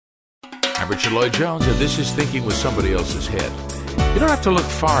Richard Lloyd Jones, and this is Thinking with Somebody Else's Head. You don't have to look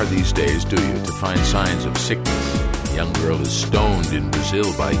far these days, do you, to find signs of sickness. A young girl is stoned in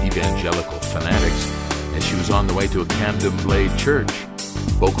Brazil by evangelical fanatics as she was on the way to a Candomblé church.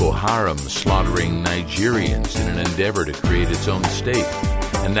 Boko Haram slaughtering Nigerians in an endeavor to create its own state.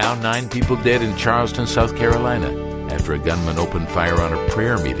 And now 9 people dead in Charleston, South Carolina, after a gunman opened fire on a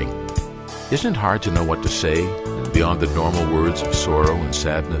prayer meeting. Isn't it hard to know what to say beyond the normal words of sorrow and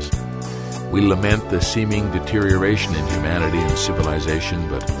sadness? We lament the seeming deterioration in humanity and civilization,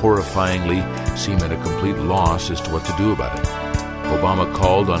 but horrifyingly seem at a complete loss as to what to do about it. Obama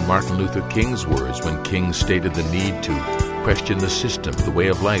called on Martin Luther King's words when King stated the need to question the system, the way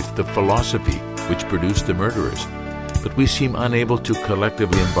of life, the philosophy which produced the murderers. But we seem unable to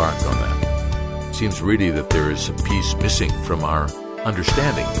collectively embark on that. It seems really that there is a piece missing from our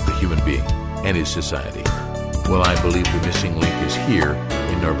understanding of the human being and his society. Well, I believe the missing link is here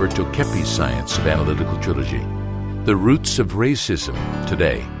in Norberto Keppe's Science of Analytical Trilogy. The Roots of Racism,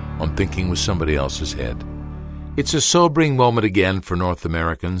 today on Thinking with Somebody Else's Head. It's a sobering moment again for North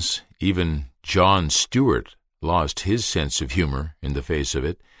Americans. Even Jon Stewart lost his sense of humor in the face of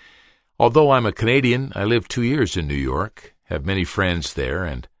it. Although I'm a Canadian, I lived 2 years in New York, have many friends there,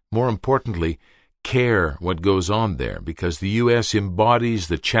 and more importantly, care what goes on there, because the U.S. embodies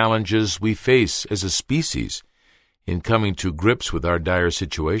the challenges we face as a species in coming to grips with our dire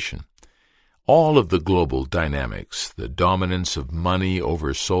situation. All of the global dynamics, the dominance of money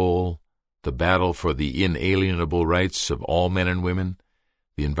over soul, the battle for the inalienable rights of all men and women,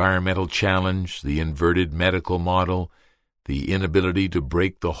 the environmental challenge, the inverted medical model, the inability to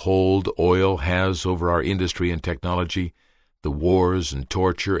break the hold oil has over our industry and technology, the wars and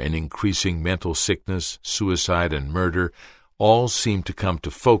torture and increasing mental sickness, suicide and murder, all seem to come to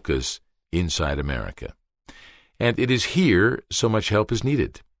focus inside America. And it is here so much help is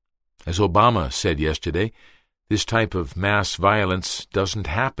needed. As Obama said yesterday, this type of mass violence doesn't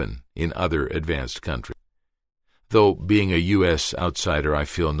happen in other advanced countries. Though, being a U.S. outsider, I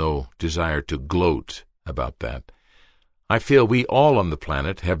feel no desire to gloat about that. I feel we all on the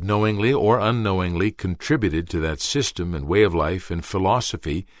planet have knowingly or unknowingly contributed to that system and way of life and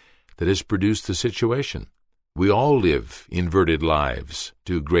philosophy that has produced the situation. We all live inverted lives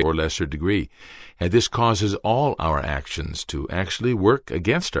to a greater or lesser degree, and this causes all our actions to actually work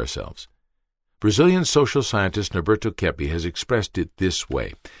against ourselves. Brazilian social scientist Norberto Keppe has expressed it this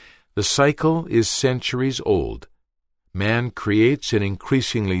way: the cycle is centuries old. Man creates an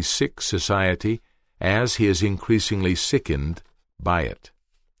increasingly sick society as he is increasingly sickened by it.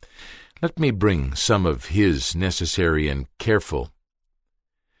 Let me bring some of his necessary and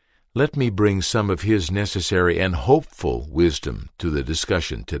hopeful wisdom to the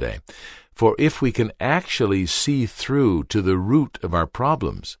discussion today. For if we can actually see through to the root of our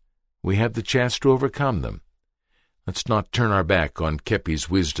problems, we have the chance to overcome them. Let's not turn our back on Keppe's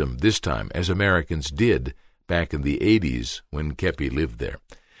wisdom this time, as Americans did back in the 80s when Keppe lived there.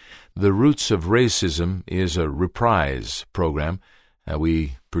 The Roots of Racism is a reprise program.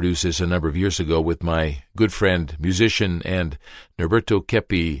 We produced this a number of years ago with my good friend, musician, and Norberto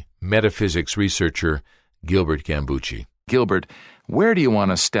Keppe metaphysics researcher, Gilbert Gambucci. Gilbert, where do you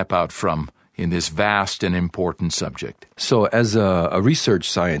want to step out from in this vast and important subject? So as a research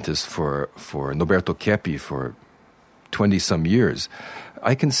scientist for Norberto Keppe for 20-some years,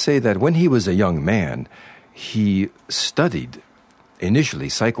 I can say that when he was a young man, he studied initially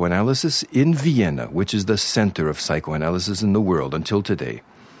psychoanalysis in Vienna, which is the center of psychoanalysis in the world until today.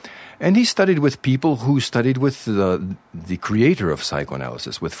 And he studied with people who studied with the creator of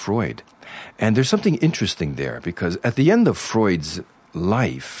psychoanalysis, with Freud. And there's something interesting there, because at the end of Freud's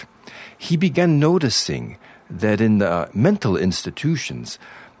life, he began noticing that in the mental institutions,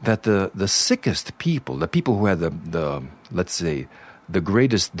 that the sickest people, the people who had the let's say, the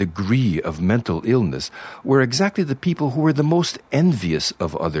greatest degree of mental illness, were exactly the people who were the most envious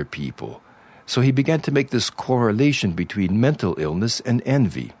of other people. So he began to make this correlation between mental illness and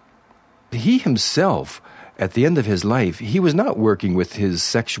envy. He himself, at the end of his life, he was not working with his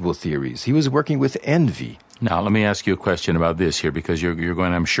sexual theories. He was working with envy. Now, let me ask you a question about this here, because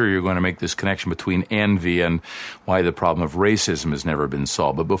I'm sure you're going to make this connection between envy and why the problem of racism has never been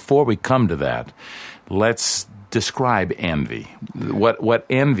solved. But before we come to that, let's describe envy. What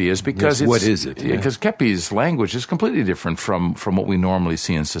envy is, because yes, what is it? Yeah. Because Keppe's language is completely different from what we normally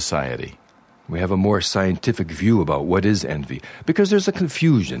see in society. We have a more scientific view about what is envy, because there's a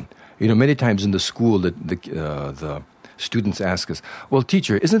confusion. Many times in the school, the students ask us, well,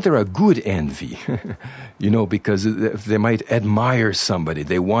 teacher, isn't there a good envy? Because they might admire somebody.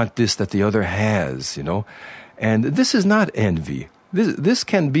 They want this that the other has, And this is not envy. This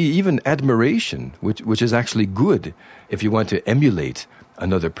can be even admiration, which is actually good if you want to emulate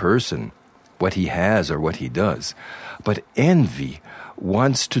another person, what he has or what he does. But envy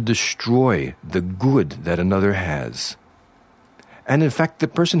wants to destroy the good that another has. And in fact, the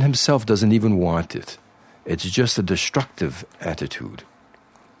person himself doesn't even want it. It's just a destructive attitude.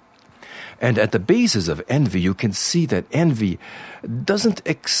 And at the basis of envy, you can see that envy doesn't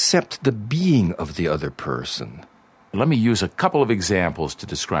accept the being of the other person. Let me use a couple of examples to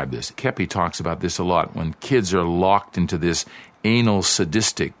describe this. Kepi talks about this a lot when kids are locked into this anal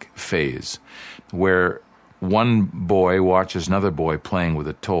sadistic phase where one boy watches another boy playing with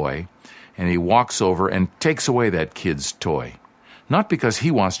a toy and he walks over and takes away that kid's toy. Not because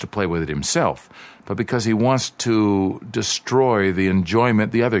he wants to play with it himself, but because he wants to destroy the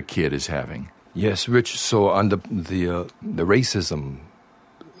enjoyment the other kid is having. Yes, Rich. So on the racism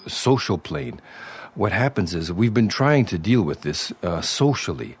social plane, what happens is we've been trying to deal with this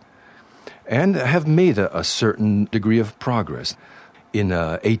socially and have made a certain degree of progress. In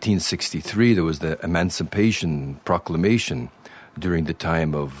 1863, there was the Emancipation Proclamation during the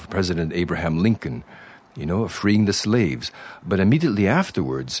time of President Abraham Lincoln, freeing the slaves. But immediately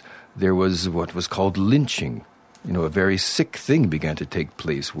afterwards, there was what was called lynching. A very sick thing began to take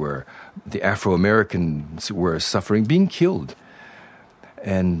place where the Afro-Americans were suffering, being killed.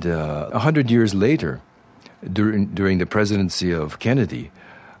 And 100 years later, during the presidency of Kennedy,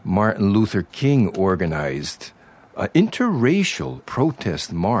 Martin Luther King organized an interracial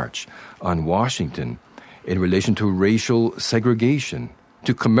protest march on Washington in relation to racial segregation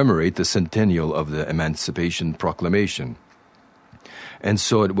to commemorate the centennial of the Emancipation Proclamation. And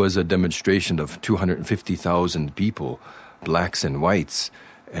so it was a demonstration of 250,000 people, blacks and whites,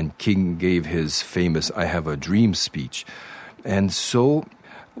 and King gave his famous "I Have a Dream" speech. And so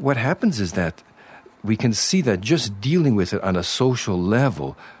what happens is that we can see that just dealing with it on a social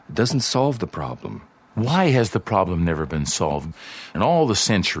level doesn't solve the problem. Why has the problem never been solved? In all the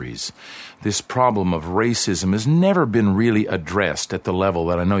centuries, this problem of racism has never been really addressed at the level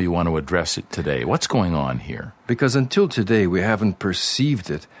that I know you want to address it today. What's going on here? Because until today, we haven't perceived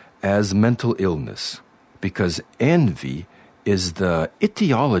it as mental illness. Because envy is the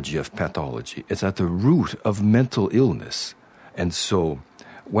etiology of pathology. It's at the root of mental illness. And so,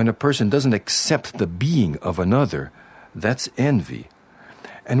 when a person doesn't accept the being of another, that's envy.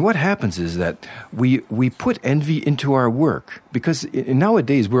 And what happens is that we put envy into our work, because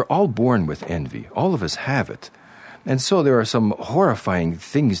nowadays we're all born with envy. All of us have it. And so there are some horrifying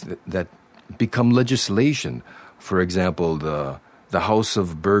things that become legislation. For example, the House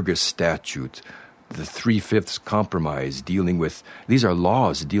of Burgess Statute, the 3/5 Compromise, these are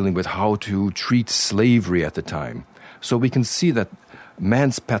laws dealing with how to treat slavery at the time. So we can see that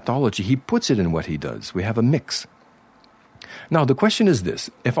man's pathology, he puts it in what he does. We have a mix. Now, the question is this.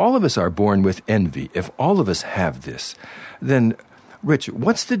 If all of us are born with envy, if all of us have this, then, Rich,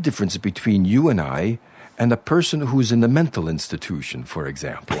 what's the difference between you and I and a person who's in a mental institution, for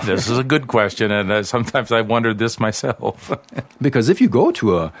example? This is a good question, and sometimes I've wondered this myself. Because if you go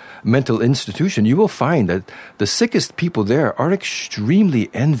to a mental institution, you will find that the sickest people there are extremely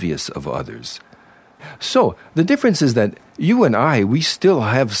envious of others. So, the difference is that you and I, we still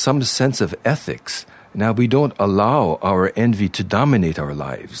have some sense of ethics. Now, we don't allow our envy to dominate our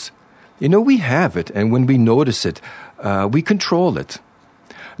lives. We have it, and when we notice it, we control it.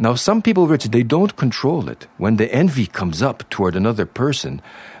 Now, some people, Rich, they don't control it. When the envy comes up toward another person,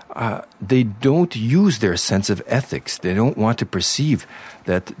 they don't use their sense of ethics. They don't want to perceive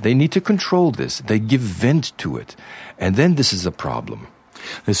that they need to control this. They give vent to it. And then this is a problem.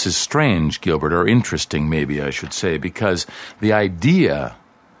 This is strange, Gilbert, or interesting, maybe I should say, because the idea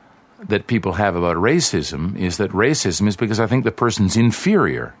that people have about racism is that racism is because I think the person's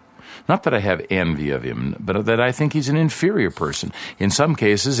inferior. Not that I have envy of him, but that I think he's an inferior person. In some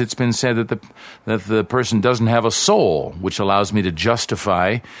cases, it's been said that the person doesn't have a soul, which allows me to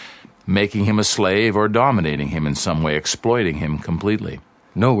justify making him a slave or dominating him in some way, exploiting him completely.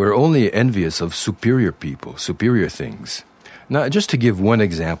 No, we're only envious of superior people, superior things. Now, just to give one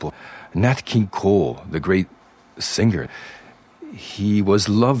example, Nat King Cole, the great singer, he was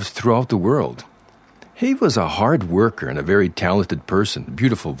loved throughout the world. He was a hard worker and a very talented person,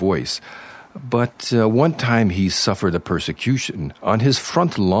 beautiful voice. But one time he suffered a persecution. On his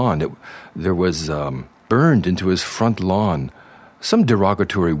front lawn, there was burned into his front lawn some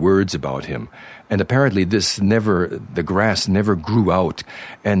derogatory words about him. And apparently the grass never grew out.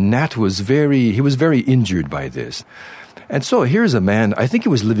 And Nat was very injured by this. And so here's a man, I think he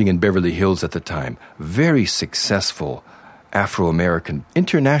was living in Beverly Hills at the time, very successful Afro-American,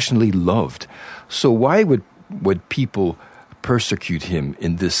 internationally loved. So why would people persecute him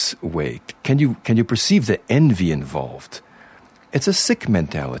in this way? Can you perceive the envy involved? It's a sick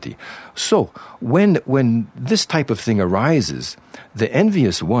mentality. So when this type of thing arises, the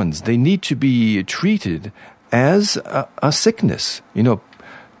envious ones, they need to be treated as a sickness.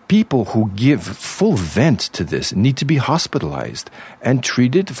 People who give full vent to this need to be hospitalized and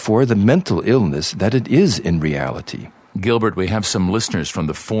treated for the mental illness that it is in reality. Gilbert, we have some listeners from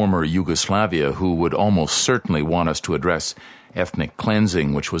the former Yugoslavia who would almost certainly want us to address ethnic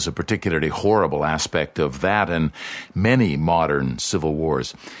cleansing, which was a particularly horrible aspect of that and many modern civil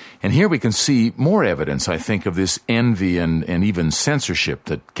wars. And here we can see more evidence, I think, of this envy and even censorship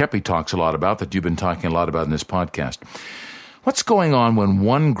that Kepi talks a lot about, that you've been talking a lot about in this podcast. What's going on when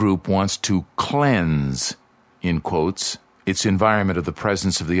one group wants to cleanse, in quotes, its environment of the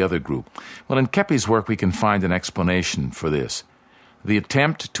presence of the other group? Well, in Kepi's work, we can find an explanation for this. The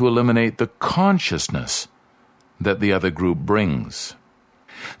attempt to eliminate the consciousness that the other group brings.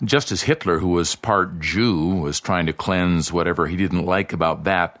 Just as Hitler, who was part Jew, was trying to cleanse whatever he didn't like about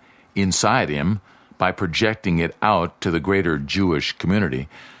that inside him by projecting it out to the greater Jewish community,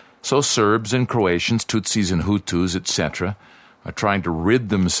 so Serbs and Croatians, Tutsis and Hutus, etc., are trying to rid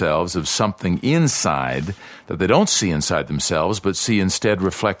themselves of something inside that they don't see inside themselves, but see instead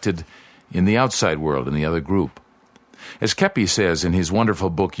reflected in the outside world, in the other group. As Kepi says in his wonderful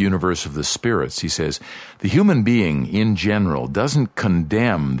book, Universe of the Spirits, he says, the human being in general doesn't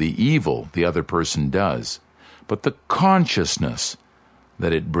condemn the evil the other person does, but the consciousness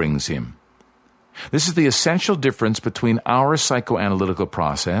that it brings him. This is the essential difference between our psychoanalytical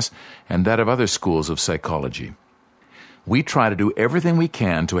process and that of other schools of psychology. We try to do everything we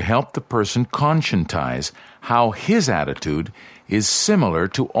can to help the person conscientize how his attitude is similar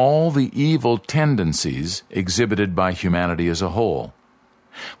to all the evil tendencies exhibited by humanity as a whole,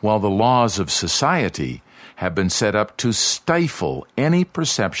 while the laws of society have been set up to stifle any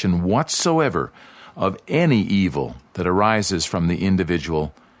perception whatsoever of any evil that arises from the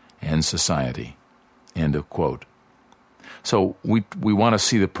individual and society. End of quote. So we want to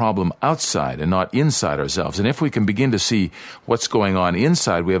see the problem outside and not inside ourselves. And if we can begin to see what's going on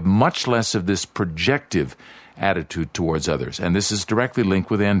inside, we have much less of this projective attitude towards others. And this is directly linked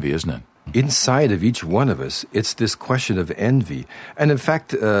with envy, isn't it? Inside of each one of us, it's this question of envy. And in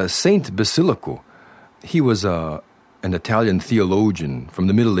fact, Saint Basilico, he was an Italian theologian from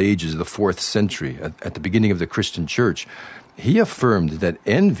the Middle Ages, the 4th century, at the beginning of the Christian church. He affirmed that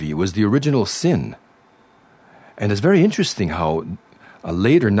envy was the original sin. And it's very interesting how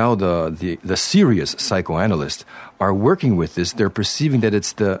later now the serious psychoanalysts are working with this. They're perceiving that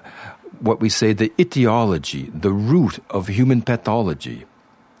it's the etiology, the root of human pathology.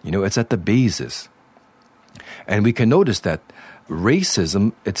 It's at the basis. And we can notice that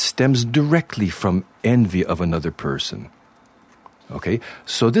racism, it stems directly from envy of another person. Okay?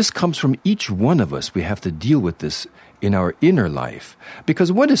 So this comes from each one of us. We have to deal with this in our inner life.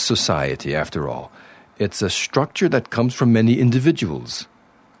 Because what is society, after all? It's a structure that comes from many individuals.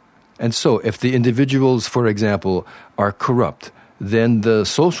 And so if the individuals, for example, are corrupt, then the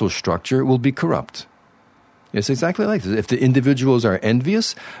social structure will be corrupt. It's exactly like this. If the individuals are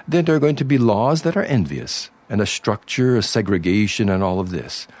envious, then there are going to be laws that are envious, and a structure, a segregation, and all of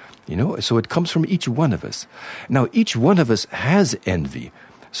this. So it comes from each one of us. Now, each one of us has envy.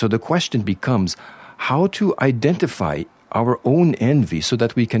 So the question becomes how to identify our own envy so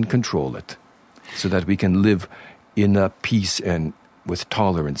that we can control it, so that we can live in a peace and with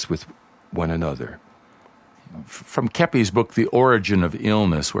tolerance with one another. From Kepi's book, The Origin of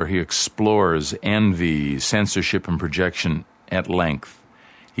Illness, where he explores envy, censorship, and projection at length,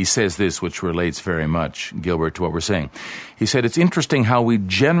 he says this, which relates very much, Gilbert, to what we're saying. He said, it's interesting how we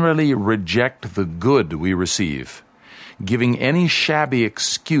generally reject the good we receive, giving any shabby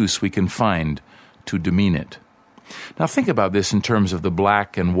excuse we can find to demean it. Now think about this in terms of the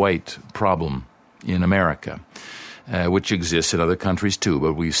black and white problem in America, which exists in other countries too,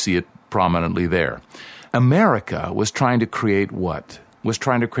 but we see it prominently there. America was trying to create what? Was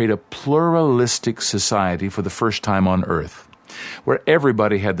trying to create a pluralistic society for the first time on earth, where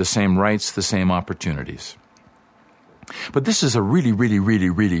everybody had the same rights, the same opportunities. But this is a really, really, really,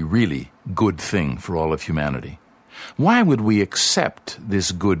 really, really good thing for all of humanity. Why would we accept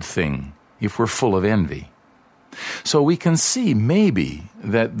this good thing if we're full of envy? So we can see maybe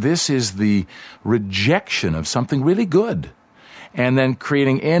that this is the rejection of something really good. and then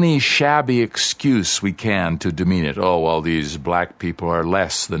creating any shabby excuse we can to demean it. Oh, well, these black people are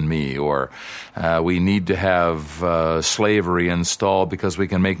less than me, or we need to have slavery installed because we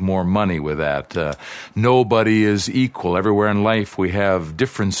can make more money with that. Nobody is equal. Everywhere in life we have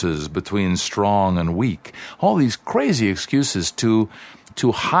differences between strong and weak. All these crazy excuses to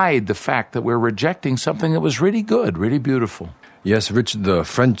hide the fact that we're rejecting something that was really good, really beautiful. Yes, Rich, the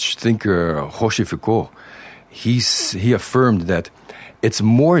French thinker Rochefoucauld, he affirmed that it's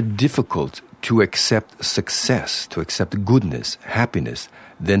more difficult to accept success, to accept goodness, happiness,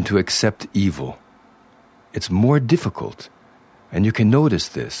 than to accept evil. It's more difficult. And you can notice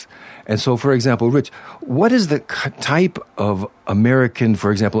this. And so, for example, Rich, what is the type of American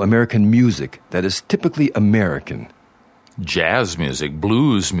music that is typically American? Jazz music,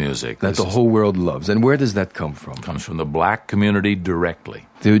 blues music. That the whole world loves. And where does that come from? It comes from the black community directly.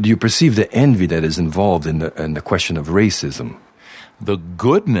 Do you perceive the envy that is involved in the question of racism? The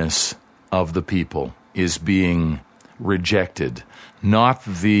goodness of the people is being rejected, not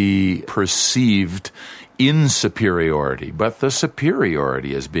the perceived insuperiority, but the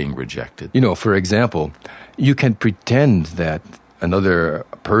superiority is being rejected. You know, for example, you can pretend that another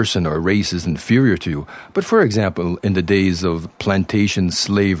person or race is inferior to you. But for example, in the days of plantation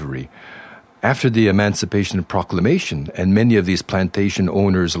slavery, after the Emancipation Proclamation, and many of these plantation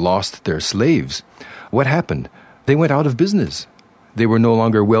owners lost their slaves, what happened? They went out of business. They were no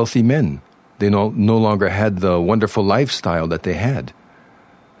longer wealthy men. They no longer had the wonderful lifestyle that they had.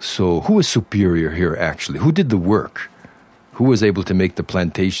 So who is superior here, actually? Who did the work? Who was able to make the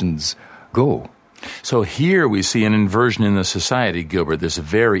plantations go? So here we see an inversion in the society, Gilbert, that's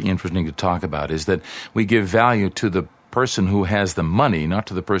very interesting to talk about, is that we give value to the person who has the money, not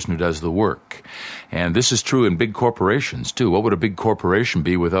to the person who does the work. And this is true in big corporations, too. What would a big corporation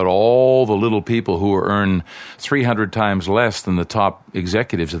be without all the little people who earn 300 times less than the top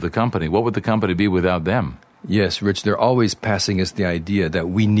executives of the company? What would the company be without them? Yes, Rich, they're always passing us the idea that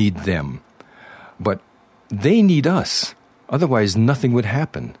we need them. But they need us. Otherwise, nothing would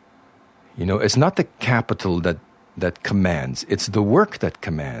happen. You know, it's not the capital that commands. It's the work that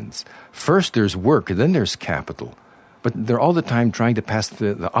commands. First there's work, then there's capital. But they're all the time trying to pass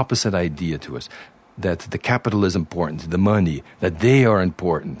the opposite idea to us, that the capital is important, the money, that they are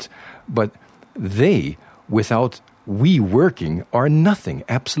important. But they, without we working, are nothing,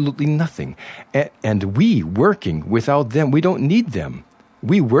 absolutely nothing. And we working without them, we don't need them.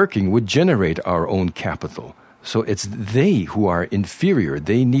 We working would generate our own capital. So it's they who are inferior.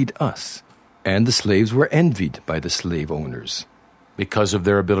 They need us. And the slaves were envied by the slave owners. Because of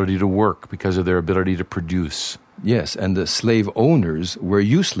their ability to work, because of their ability to produce. Yes, and the slave owners were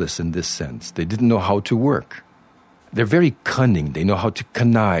useless in this sense. They didn't know how to work. They're very cunning. They know how to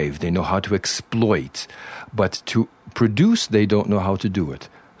connive. They know how to exploit. But to produce, they don't know how to do it.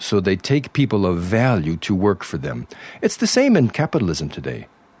 So they take people of value to work for them. It's the same in capitalism today.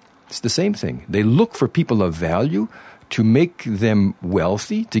 It's the same thing. They look for people of value to make them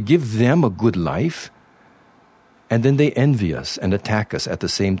wealthy, to give them a good life, and then they envy us and attack us at the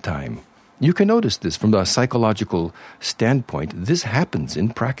same time. You can notice this from a psychological standpoint. This happens in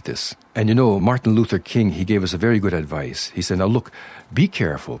practice. And you know, Martin Luther King, he gave us a very good advice. He said, now look, be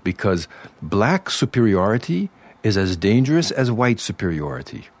careful, because black superiority is as dangerous as white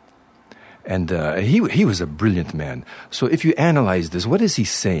superiority. And he was a brilliant man. So if you analyze this, what is he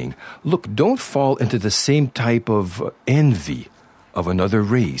saying? Look, don't fall into the same type of envy of another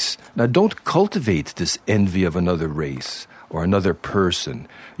race. Now, don't cultivate this envy of another race or another person.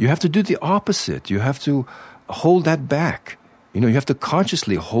 You have to do the opposite. You have to hold that back. You know, you have to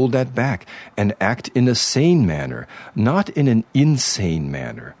consciously hold that back and act in a sane manner, not in an insane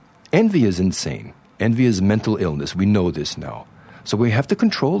manner. Envy is insane. Envy is mental illness. We know this now. So we have to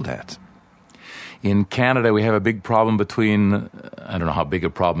control that. In Canada, we have a big problem between, I don't know how big a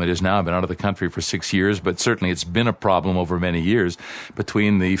problem it is now. I've been out of the country for 6 years, but certainly it's been a problem over many years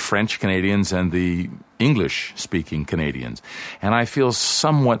between the French Canadians and the English-speaking Canadians. And I feel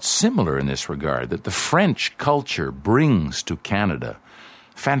somewhat similar in this regard, that the French culture brings to Canada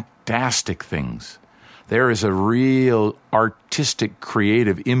fantastic things. There is a real artistic,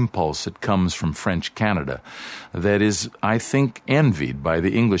 creative impulse that comes from French Canada that is, I think, envied by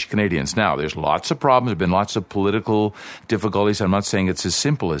the English Canadians. Now, there's lots of problems. There have been lots of political difficulties. I'm not saying it's as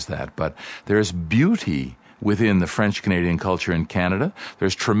simple as that, but there's beauty within the French Canadian culture in Canada.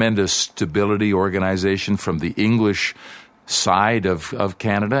 There's tremendous stability, organization from the English side of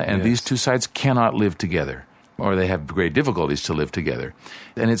Canada, and yes. These two sides cannot live together. or they have great difficulties to live together.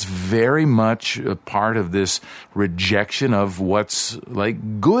 And it's very much a part of this rejection of what's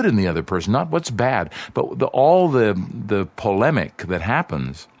like good in the other person, not what's bad. But all the polemic that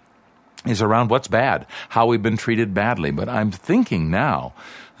happens is around what's bad, how we've been treated badly. But I'm thinking now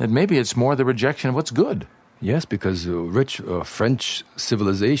that maybe it's more the rejection of what's good. Yes, because French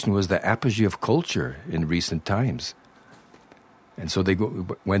civilization was the apogee of culture in recent times. And so they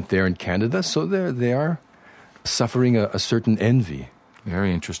went there in Canada, so they are suffering a certain envy.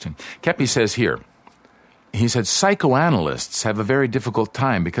 Very interesting. Kepi says here, he said, psychoanalysts have a very difficult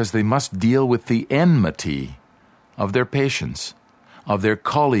time because they must deal with the enmity of their patients, of their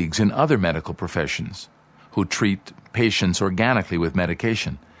colleagues in other medical professions who treat patients organically with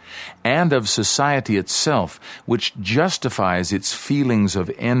medication, and of society itself, which justifies its feelings of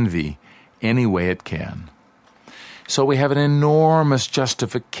envy any way it can. So we have an enormous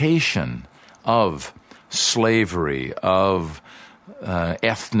justification of slavery, of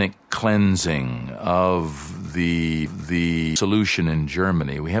ethnic cleansing, of the solution in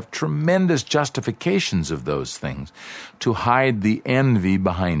Germany. We have tremendous justifications of those things to hide the envy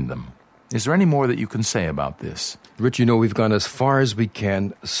behind them. Is there any more that you can say about this? Rich, we've gone as far as we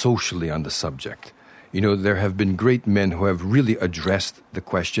can socially on the subject. There have been great men who have really addressed the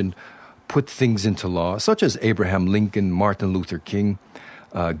question, put things into law, such as Abraham Lincoln, Martin Luther King,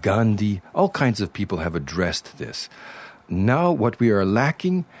 Gandhi. All kinds of people have addressed this. Now what we are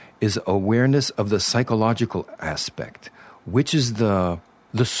lacking is awareness of the psychological aspect, which is the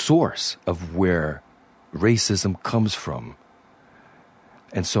source of where racism comes from.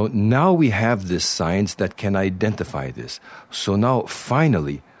 And so now we have this science that can identify this. So now,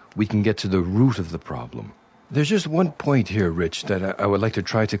 finally, we can get to the root of the problem. There's just one point here, Rich, that I would like to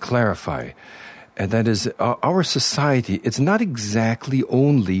try to clarify. And that is, our society, it's not exactly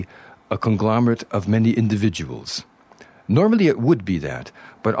only a conglomerate of many individuals. Normally it would be that.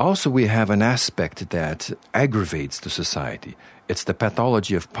 But also we have an aspect that aggravates the society. It's the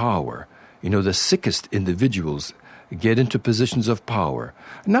pathology of power. The sickest individuals get into positions of power.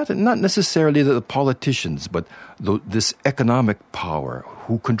 Not necessarily the politicians, but this economic power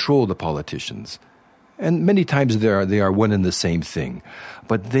who control the politicians. And many times they are one and the same thing.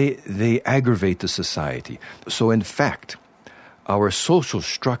 But they aggravate the society. So in fact, our social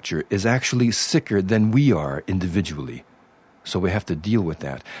structure is actually sicker than we are individually. So we have to deal with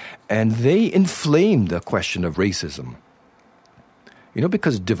that. And they inflame the question of racism.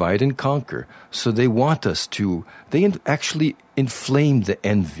 Because divide and conquer. So they want us to, they actually inflame the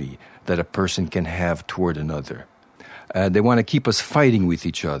envy that a person can have toward another. They want to keep us fighting with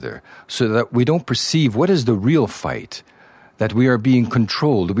each other so that we don't perceive what is the real fight, that we are being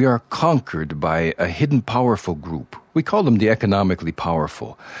controlled, we are conquered by a hidden powerful group. We call them the economically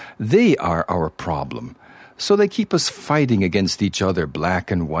powerful. They are our problem. So they keep us fighting against each other, black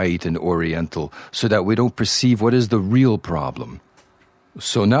and white and oriental, so that we don't perceive what is the real problem.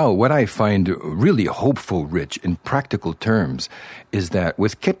 So now what I find really hopeful, Rich, in practical terms, is that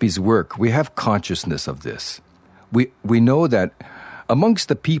with Kepi's work, we have consciousness of this. We know that amongst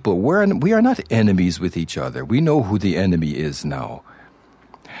the people, we are not enemies with each other. We know who the enemy is now.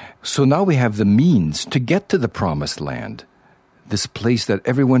 So now we have the means to get to the promised land, this place that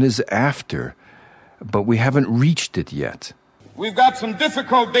everyone is after, but we haven't reached it yet. We've got some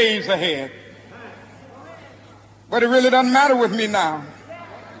difficult days ahead, but it really doesn't matter with me now,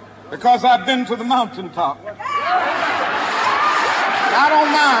 because I've been to the mountaintop. I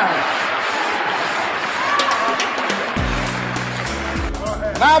don't mind.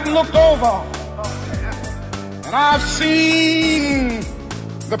 And I've looked over, and I've seen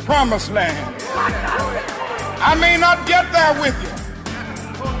the promised land. I may not get there with you,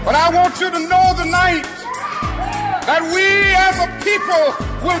 but I want you to know tonight that we as a people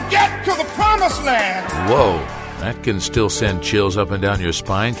will get to the promised land. Whoa, that can still send chills up and down your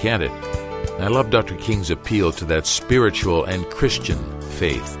spine, can't it? I love Dr. King's appeal to that spiritual and Christian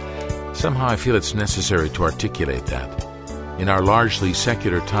faith. Somehow I feel it's necessary to articulate that. In our largely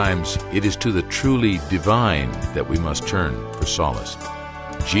secular times, it is to the truly divine that we must turn for solace.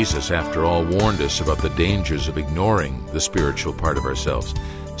 Jesus, after all, warned us about the dangers of ignoring the spiritual part of ourselves,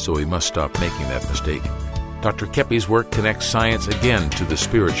 so we must stop making that mistake. Dr. Kepi's work connects science again to the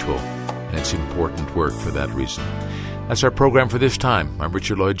spiritual, and it's important work for that reason. That's our program for this time. I'm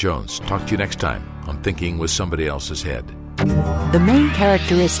Richard Lloyd-Jones. Talk to you next time on Thinking with Somebody Else's Head. The main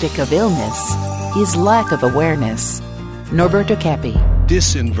characteristic of illness is lack of awareness. Norberto Kepi.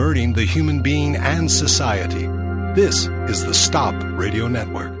 Disinverting the human being and society. This is the Stop Radio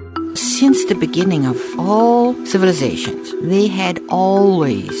Network. since the beginning of all civilizations, they had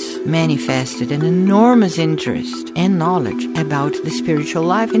always manifested an enormous interest and knowledge about the spiritual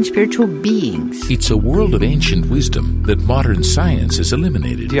life and spiritual beings. It's a world of ancient wisdom that modern science has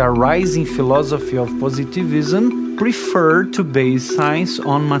eliminated. The arising philosophy of positivism preferred to base science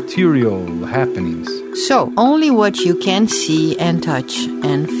on material happenings. So, only what you can see and touch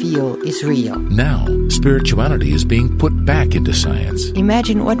and feel is real. Now, spirituality is being put back into science.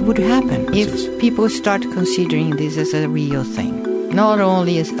 Imagine what would happen if people start considering this as a real thing. Not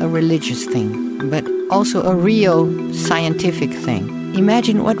only as a religious thing, but also a real scientific thing.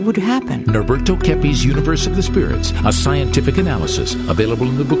 Imagine what would happen. Norberto Keppe's Universe of the Spirits, a scientific analysis, available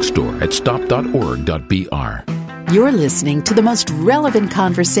in the bookstore at stop.org.br. You're listening to the most relevant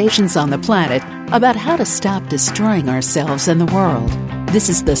conversations on the planet about how to stop destroying ourselves and the world. This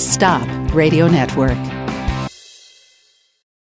is the Stop Radio Network.